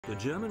The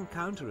German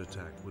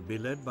counterattack would be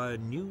led by a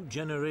new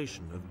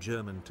generation of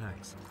German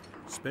tanks,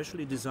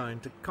 specially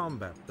designed to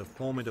combat the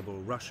formidable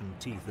Russian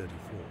T-34.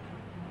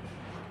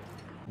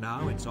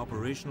 Now its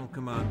operational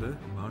commander,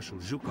 Marshal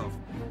Zhukov,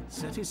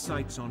 set his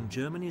sights on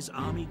Germany's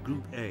Army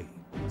Group A,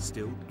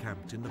 still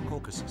camped in the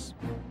Caucasus.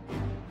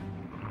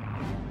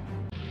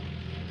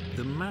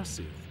 The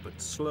massive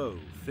but slow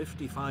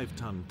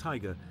 55-ton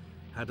Tiger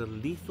had a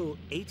lethal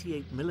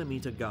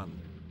 88mm gun,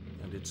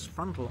 and its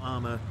frontal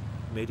armor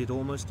made it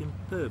almost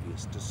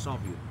impervious to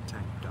Soviet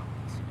tank guns.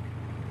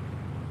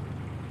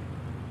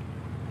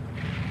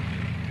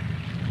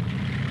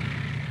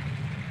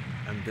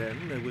 And then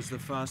there was the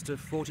faster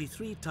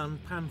 43-ton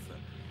Panther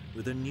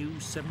with a new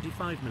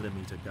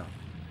 75mm gun,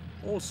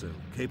 also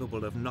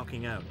capable of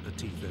knocking out the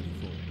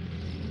T-34.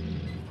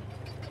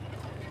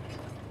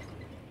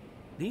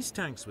 These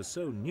tanks were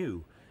so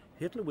new,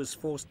 Hitler was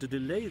forced to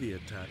delay the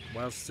attack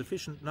whilst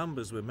sufficient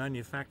numbers were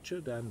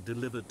manufactured and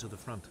delivered to the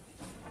front.